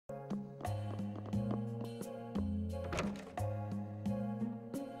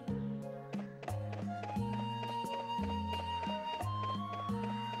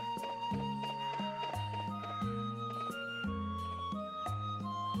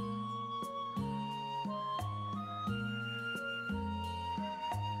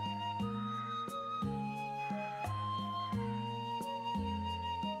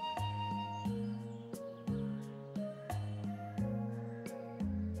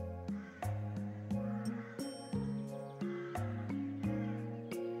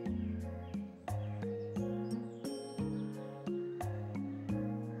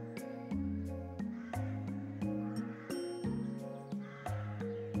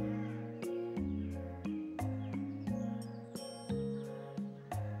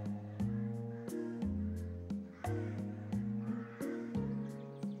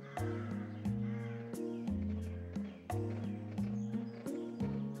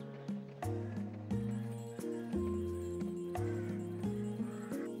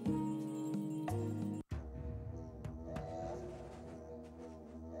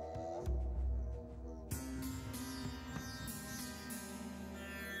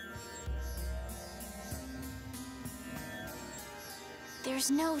There's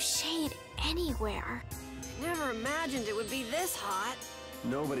no shade anywhere. Never imagined it would be this hot.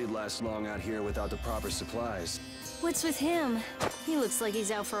 Nobody'd last long out here without the proper supplies. What's with him? He looks like he's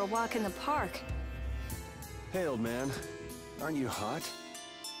out for a walk in the park. Hey, old man. Aren't you hot?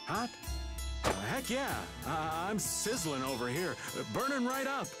 Hot? Heck yeah. I'm sizzling over here. Burning right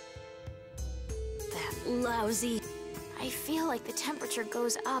up. That lousy... I feel like the temperature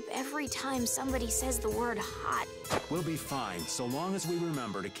goes up every time somebody says the word hot. We'll be fine, so long as we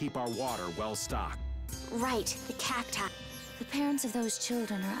remember to keep our water well stocked. Right, the cacti. The parents of those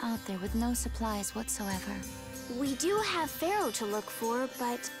children are out there with no supplies whatsoever. We do have Pharaoh to look for,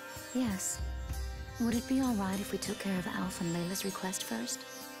 but... Yes. Would it be all right if we took care of Alf and Layla's request first?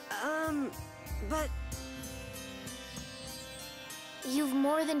 But... You've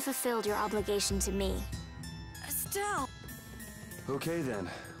more than fulfilled your obligation to me. Estelle! Okay then,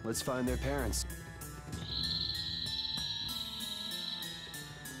 let's find their parents.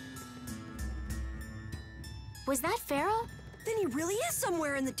 Was that Pharaoh? Then he really is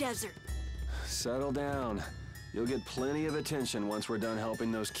somewhere in the desert. Settle down. You'll get plenty of attention once we're done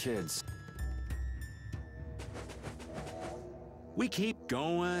helping those kids. We keep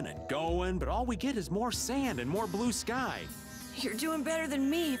going and going, but all we get is more sand and more blue sky. You're doing better than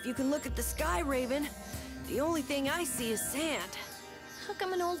me if you can look at the sky, Raven. The only thing I see is sand. How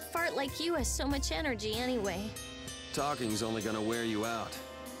come an old fart like you has so much energy anyway? Talking's only gonna wear you out.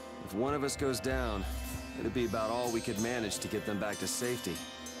 If one of us goes down, it'd be about all we could manage to get them back to safety.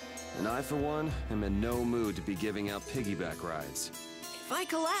 And I, for one, am in no mood to be giving out piggyback rides. If I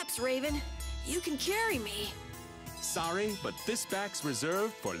collapse, Raven, you can carry me. Sorry, but this back's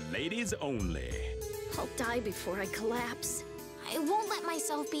reserved for ladies only. I'll die before I collapse. I won't let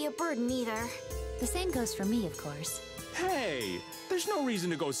myself be a burden either. The same goes for me, of course. Hey, there's no reason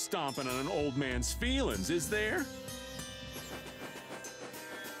to go stomping on an old man's feelings, is there?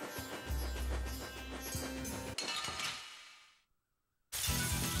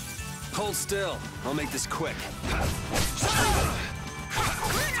 Hold still. I'll make this quick.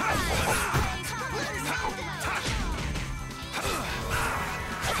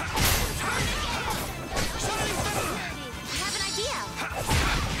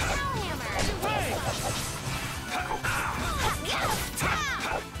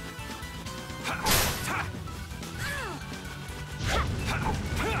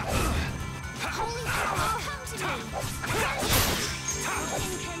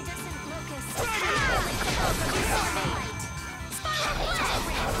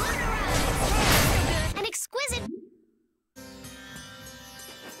 An exquisite...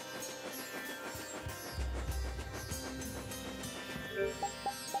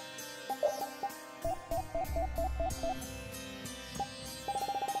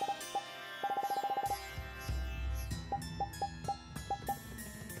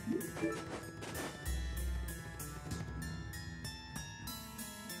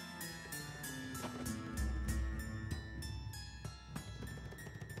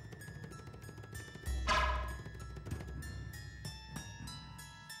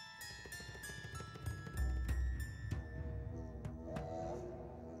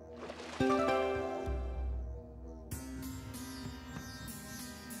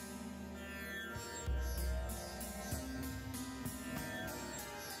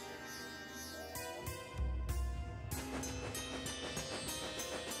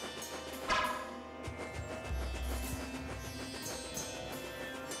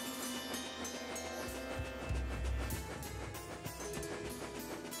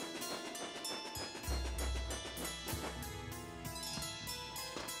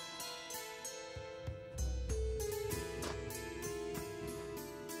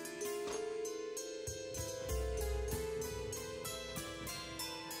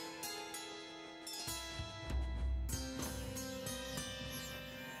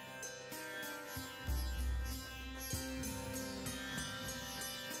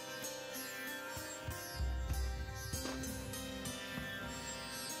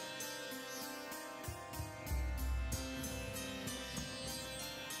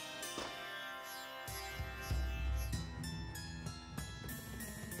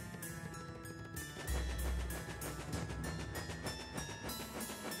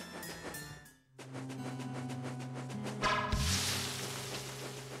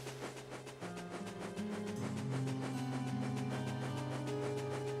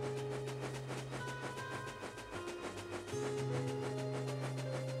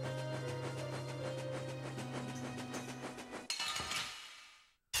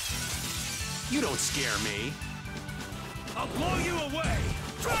 You don't scare me. I'll blow you away!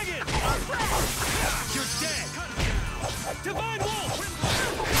 Dragon! You're dead! Cut it down! Divine Wolf!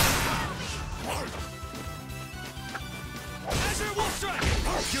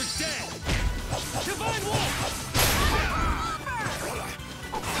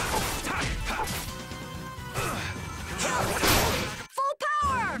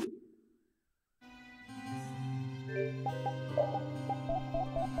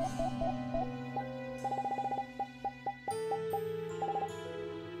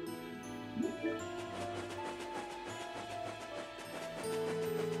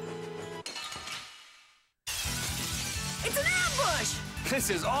 This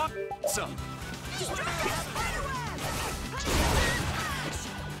is awesome!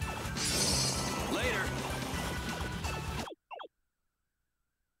 Later!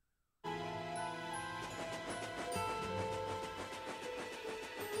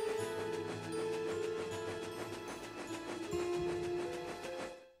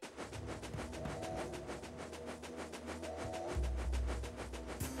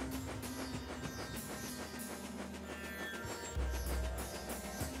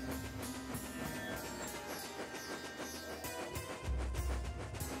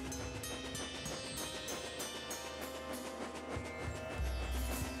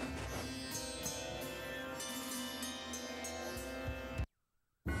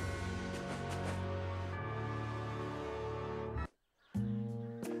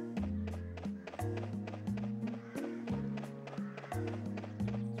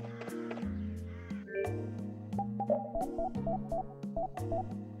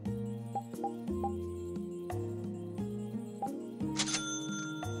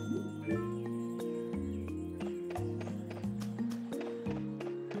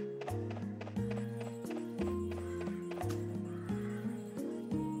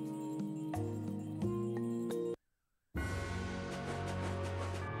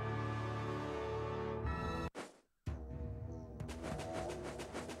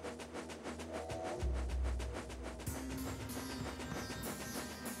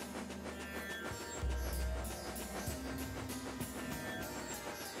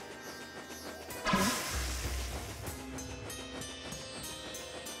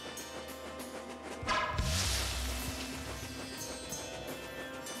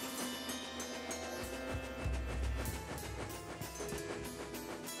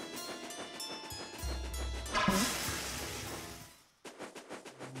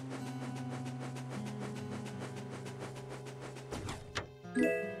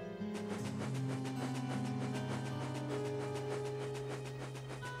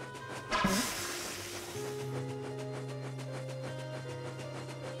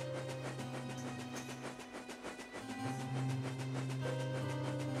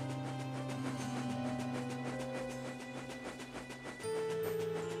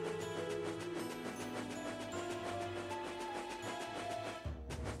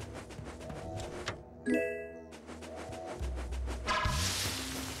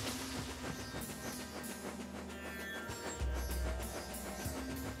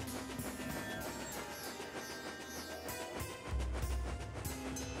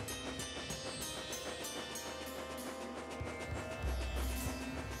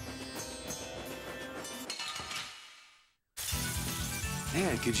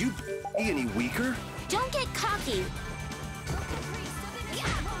 Man, could you be any weaker? Don't get cocky.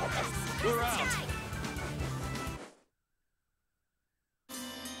 We're out.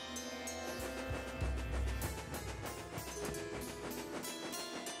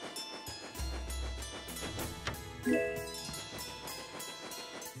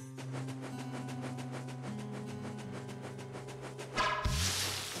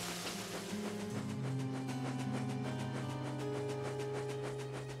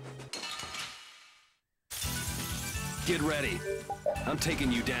 Get ready. I'm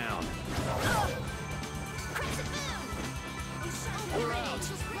taking you down. We're out.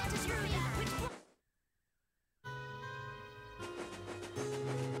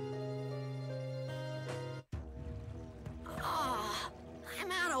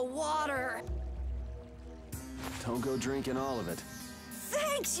 I'm out of water. Don't go drinking all of it.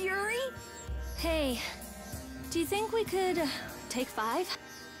 Thanks, Yuri. Hey, do you think we could take 5?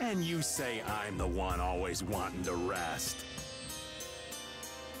 And you say I'm the one always wanting to rest.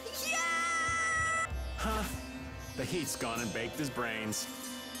 Yeah! Huh? The heat's gone and baked his brains.